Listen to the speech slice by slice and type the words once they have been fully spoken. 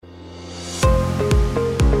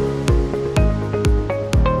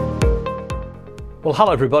Well,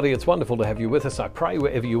 hello everybody, it's wonderful to have you with us. I pray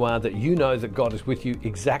wherever you are that you know that God is with you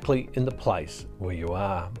exactly in the place where you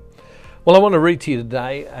are. Well, I want to read to you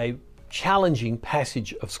today a challenging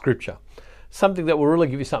passage of Scripture, something that will really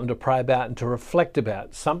give you something to pray about and to reflect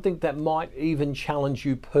about, something that might even challenge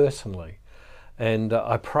you personally. And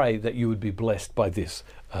I pray that you would be blessed by this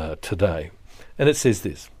today. And it says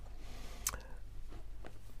this,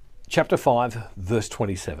 chapter 5, verse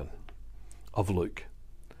 27 of Luke.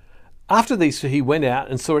 After these, he went out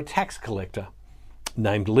and saw a tax collector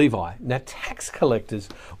named Levi. Now, tax collectors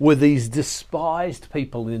were these despised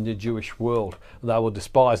people in the Jewish world. They were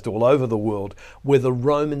despised all over the world, where the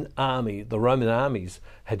Roman armies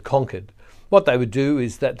had conquered. What they would do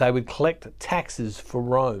is that they would collect taxes for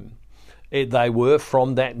Rome. They were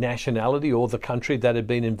from that nationality or the country that had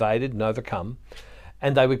been invaded and overcome,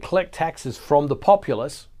 and they would collect taxes from the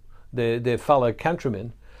populace, their fellow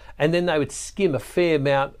countrymen, and then they would skim a fair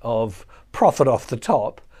amount of profit off the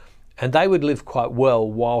top, and they would live quite well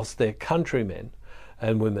whilst their countrymen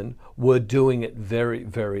and women were doing it very,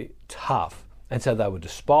 very tough. And so they were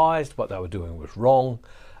despised, what they were doing was wrong.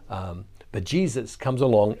 But Jesus comes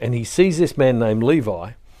along and he sees this man named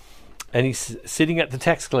Levi, and he's sitting at the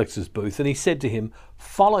tax collector's booth, and he said to him,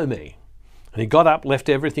 "Follow me." And he got up, left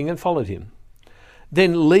everything and followed him.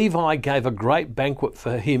 Then Levi gave a great banquet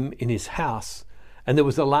for him in his house, and there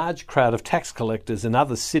was a large crowd of tax collectors and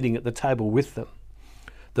others sitting at the table with them.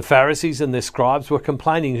 The Pharisees and their scribes were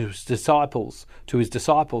complaining to his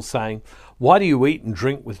disciples, saying, "Why do you eat and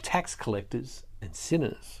drink with tax collectors and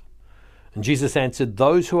sinners?" And Jesus answered,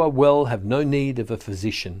 "Those who are well have no need of a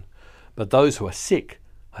physician, but those who are sick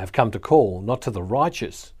I have come to call, not to the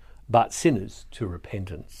righteous, but sinners to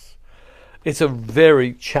repentance." It's a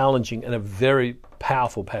very challenging and a very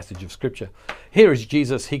powerful passage of Scripture. Here is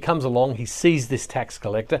Jesus. He comes along, he sees this tax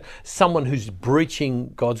collector, someone who's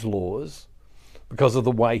breaching God's laws because of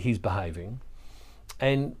the way he's behaving.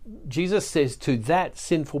 And Jesus says to that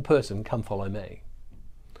sinful person, "Come follow me."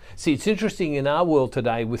 See, it's interesting in our world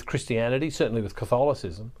today with Christianity, certainly with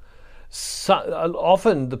Catholicism,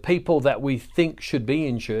 often the people that we think should be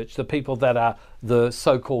in church, the people that are the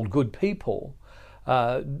so-called good people,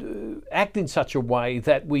 act in such a way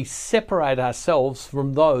that we separate ourselves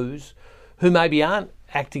from those who maybe aren't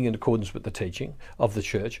acting in accordance with the teaching of the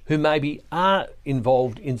church, who maybe are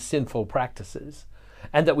involved in sinful practices,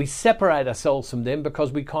 and that we separate ourselves from them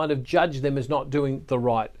because we kind of judge them as not doing the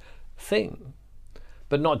right thing.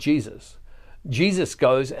 But not Jesus. Jesus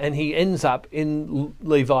goes and he ends up in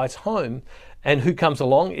Levi's home, and who comes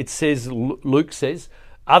along? It says, Luke says,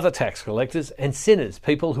 other tax collectors and sinners,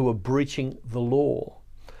 people who are breaching the law.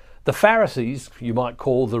 The Pharisees, you might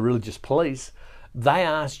call the religious police, they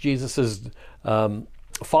asked Jesus'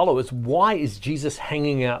 followers, why is Jesus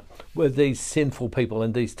hanging out with these sinful people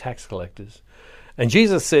and these tax collectors? And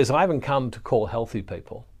Jesus says, I haven't come to call healthy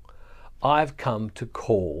people. I've come to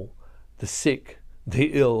call the sick,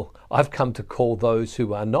 the ill. I've come to call those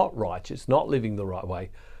who are not righteous, not living the right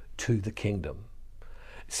way, to the kingdom.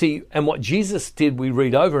 See, and what Jesus did, we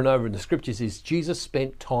read over and over in the Scriptures, is Jesus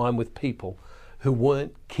spent time with people who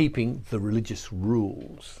weren't keeping the religious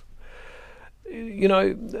rules. You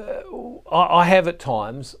know, I have at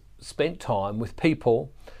times spent time with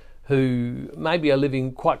people who maybe are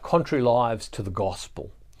living quite contrary lives to the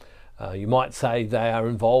gospel. You might say they are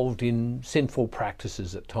involved in sinful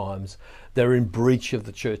practices at times. They're in breach of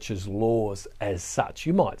the church's laws as such.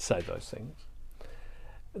 You might say those things.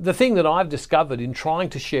 The thing that I've discovered in trying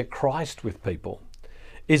to share Christ with people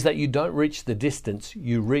is that you don't reach the distance,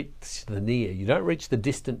 you reach the near. You don't reach the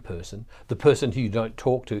distant person, the person who you don't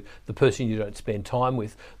talk to, the person you don't spend time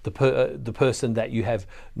with, the person that you have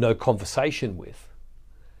no conversation with.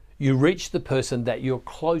 You reach the person that you're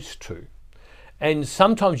close to. And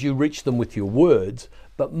sometimes you reach them with your words,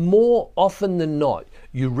 but more often than not,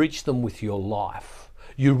 you reach them with your life.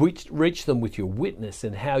 You reach them with your witness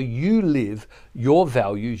and how you live your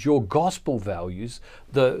values, your gospel values,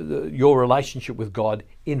 your relationship with God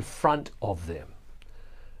in front of them.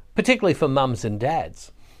 Particularly for mums and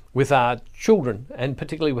dads, with our children and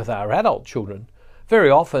particularly with our adult children, very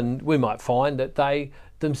often we might find that they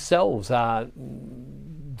themselves are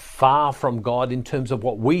far from God in terms of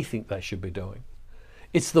what we think they should be doing.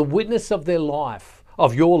 It's the witness of their life,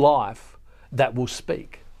 of your life, that will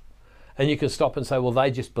speak. And you can stop and say, well,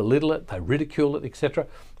 they just belittle it, they ridicule it, etc.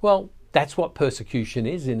 Well, that's what persecution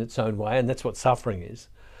is in its own way, and that's what suffering is.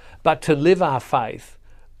 But to live our faith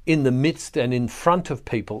in the midst and in front of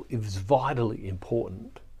people is vitally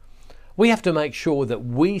important. We have to make sure that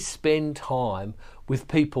we spend time with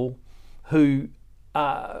people who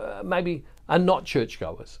maybe are not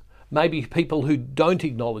churchgoers, maybe people who don't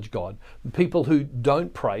acknowledge God, people who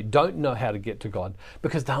don't pray, don't know how to get to God,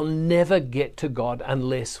 because they'll never get to God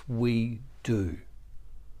unless we do.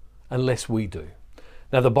 Unless we do.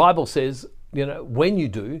 Now the Bible says, when you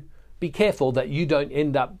do, be careful that you don't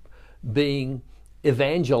end up being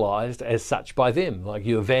evangelized as such by them, like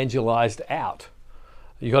you evangelized out.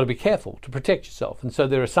 You've got to be careful to protect yourself. And so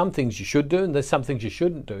there are some things you should do and there's some things you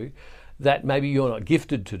shouldn't do that maybe you're not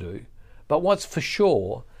gifted to do. But what's for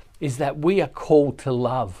sure is that we are called to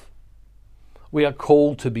love. We are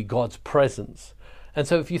called to be God's presence. And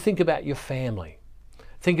so if you think about your family,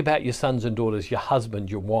 think about your sons and daughters, your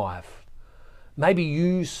husband, your wife, maybe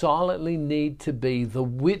you silently need to be the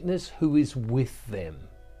witness who is with them,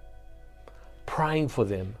 praying for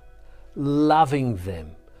them, loving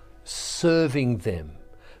them, serving them,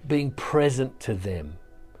 being present to them.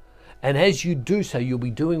 And as you do so, you'll be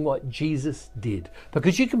doing what Jesus did.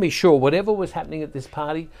 Because you can be sure whatever was happening at this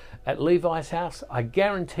party at Levi's house, I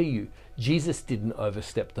guarantee you, Jesus didn't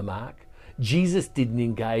overstep the mark. Jesus didn't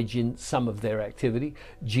engage in some of their activity.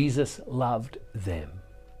 Jesus loved them.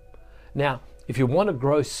 Now, if you want to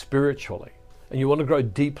grow spiritually and you want to grow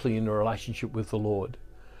deeply in a relationship with the Lord,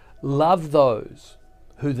 love those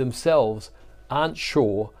who themselves aren't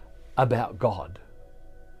sure about God.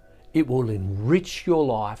 It will enrich your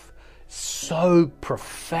life so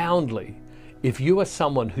profoundly if you are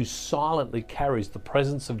someone who silently carries the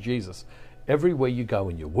presence of Jesus everywhere you go,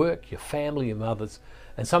 in your work, your family, and others.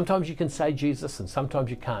 And sometimes you can say Jesus and sometimes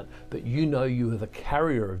you can't, but you are the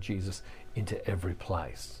carrier of Jesus into every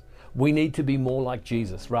place. We need to be more like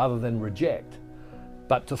Jesus rather than reject,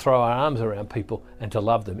 but to throw our arms around people and to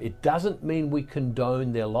love them. It doesn't mean we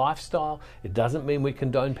condone their lifestyle. It doesn't mean we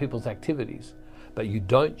condone people's activities, but you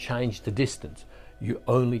don't change the distance. You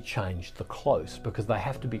only change the close, because they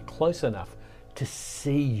have to be close enough to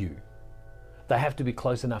see you. They have to be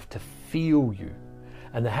close enough to feel you.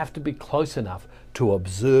 And they have to be close enough to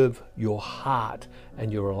observe your heart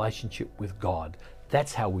and your relationship with God.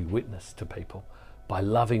 That's how we witness to people, by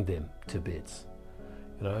loving them to bits.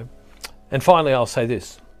 And finally, I'll say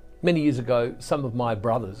this. Many years ago, some of my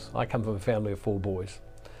brothers, I come from a family of 4 boys,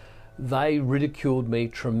 they ridiculed me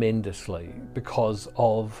tremendously because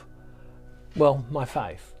of, my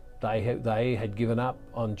faith. They had given up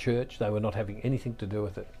on church. They were not having anything to do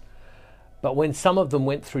with it. But when some of them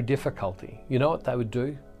went through difficulty, you know what they would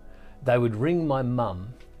do? They would ring my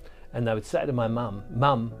mum and they would say to my mum,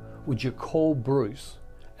 "Mum, would you call Bruce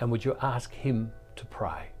and would you ask him to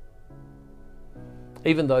pray?"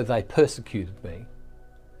 Even though they persecuted me,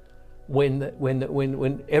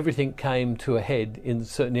 when everything came to a head in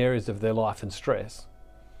certain areas of their life and stress,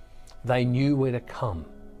 they knew where to come.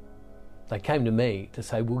 They came to me to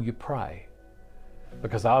say, "Will you pray?"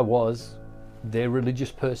 Because I was their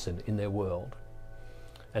religious person in their world.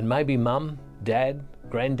 And maybe mum, dad,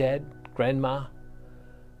 granddad, grandma,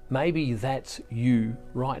 maybe that's you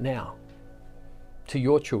right now, to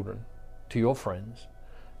your children, to your friends,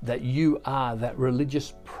 that you are that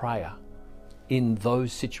religious prayer in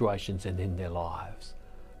those situations and in their lives.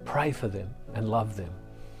 Pray for them and love them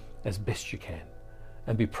as best you can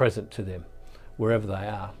and be present to them wherever they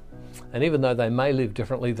are. And even though they may live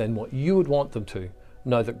differently than what you would want them to,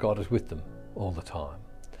 know that God is with them all the time.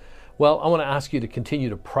 Well, I want to ask you to continue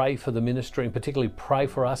to pray for the ministry and particularly pray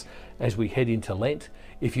for us as we head into Lent.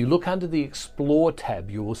 If you look under the Explore tab,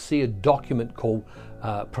 you will see a document called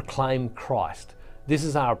Proclaim Christ. This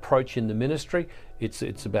is our approach in the ministry.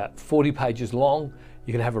 It's about 40 pages long.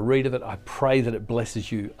 You can have a read of it. I pray that it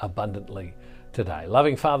blesses you abundantly today.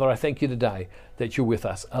 Loving Father, I thank you today that you're with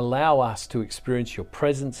us. Allow us to experience your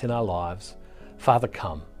presence in our lives. Father,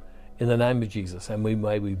 come in the name of Jesus, and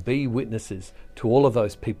may we be witnesses to all of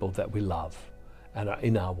those people that we love and are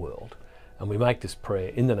in our world. And we make this prayer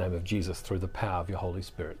in the name of Jesus through the power of your Holy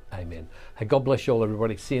Spirit. Amen. Hey, God bless you all,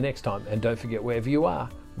 everybody. See you next time. And don't forget, wherever you are,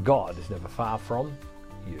 God is never far from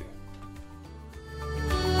you.